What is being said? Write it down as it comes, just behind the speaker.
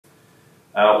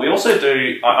We also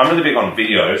do, I'm really big on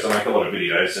videos, I make a lot of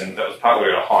videos, and that was partly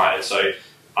where I got hired. So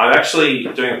I'm actually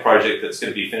doing a project that's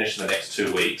going to be finished in the next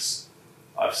 2 weeks.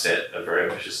 I've set a very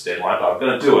ambitious deadline, but I'm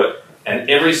going to do it. And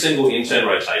every single intern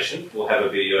rotation will have a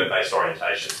video-based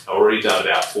orientation. I've already done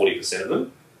about 40% of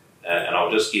them, and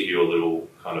I'll just give you a little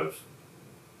kind of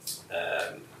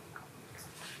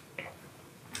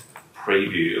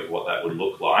preview of what that would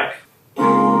look like.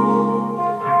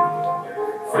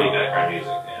 Free background music,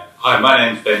 yeah. Hi, my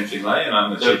name's Ben Finlay, and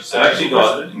I'm the Chief I've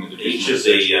Resident in the Division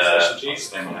of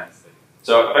Specialties.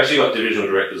 So I've actually got divisional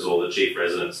directors or the chief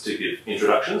residents to give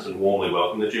introductions and warmly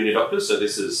welcome the junior doctors. So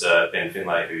this is Ben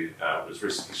Finlay, who was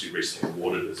recently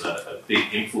awarded as a big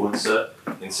influencer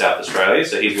in South Australia.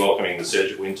 So he's welcoming the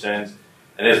surgical interns.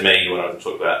 And there's me when I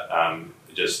talk about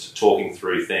just talking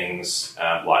through things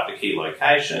like the key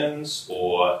locations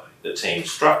or the team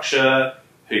structure,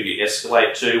 who do you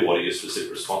escalate to, what are your specific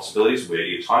responsibilities, where do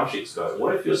your timesheets go,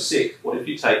 what if you're sick, what if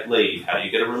you take leave, how do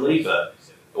you get a reliever,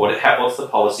 what's the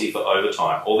policy for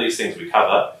overtime, all these things we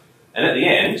cover. And at the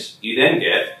end, you then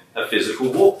get a physical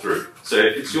walkthrough. So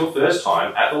if it's your first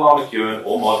time at the Lyell McEwen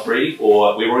or Modbury,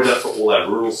 or we've already done it for all our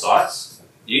rural sites,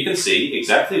 you can see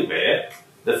exactly where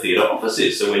the theatre office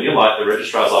is. So when you're like, the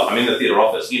registrar's like, I'm in the theatre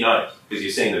office, you know, because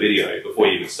you've seen the video before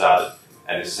you even started.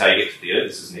 And this is how you get to theatre.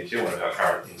 This is Nitia, one of our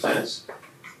current interns.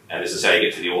 And this is how you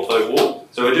get to the ortho ward.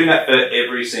 So we're doing that for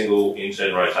every single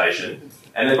intern rotation.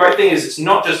 And the great thing is, it's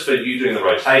not just for you doing the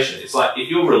rotation. It's like, if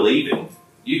you're relieving,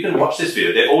 you can watch this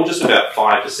video. They're all just about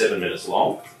 5 to 7 minutes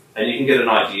long. And you can get an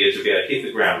idea to be able to hit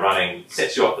the ground running,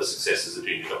 sets you up for success as a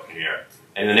junior doctor in the area.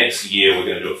 And the next year, we're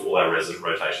going to do it for all our resident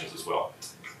rotations as well.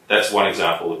 That's one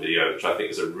example of video, which I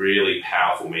think is a really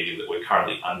powerful medium that we're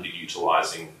currently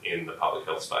underutilising in the public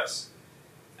health space.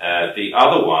 The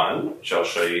other one, which I'll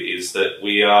show you, is that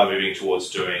we are moving towards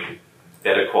doing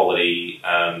better quality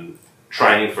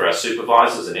training for our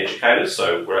supervisors and educators.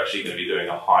 So we're actually going to be doing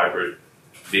a hybrid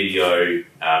video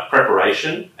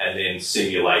preparation and then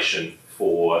simulation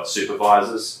for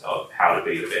supervisors of how to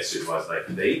be the best supervisor they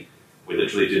can be. We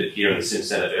literally did it here in the Sim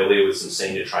Centre earlier with some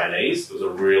senior trainees. It was a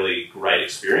really great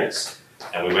experience.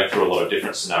 And we went through a lot of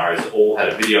different scenarios that all had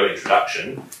a video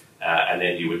introduction, and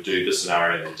then you would do the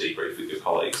scenario and then debrief with your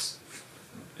colleagues.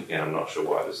 Again, I'm not sure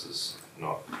why this is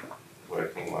not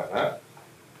working like that.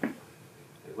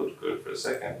 It looked good for a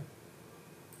second.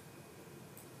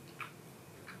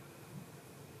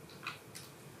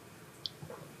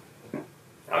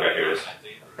 Okay, here it is.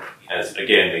 And it's,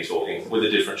 again, me talking with a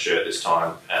different shirt this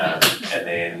time. And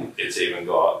then it's even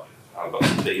got, I've got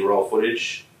some B-roll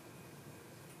footage.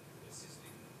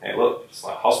 Hey, look, it's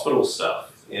like hospital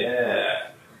stuff.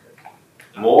 Yeah.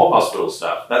 More hospital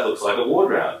stuff. That looks like a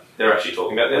ward round. They're actually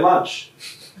talking about their lunch.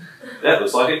 That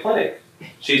looks like a clinic.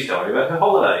 She's telling me about her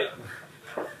holiday.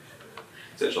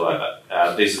 Etc. like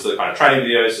that. This is the kind of training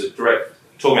videos that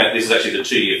talking about, this is actually the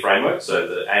 2-year framework. So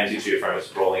the AHMS 2-year framework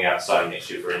is rolling out starting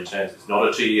next year for interns. It's not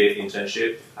a 2-year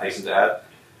internship, I hasten to add.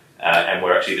 And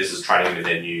we're actually, this is training with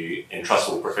their new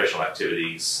entrustable professional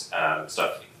activities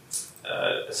stuff,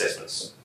 assessments.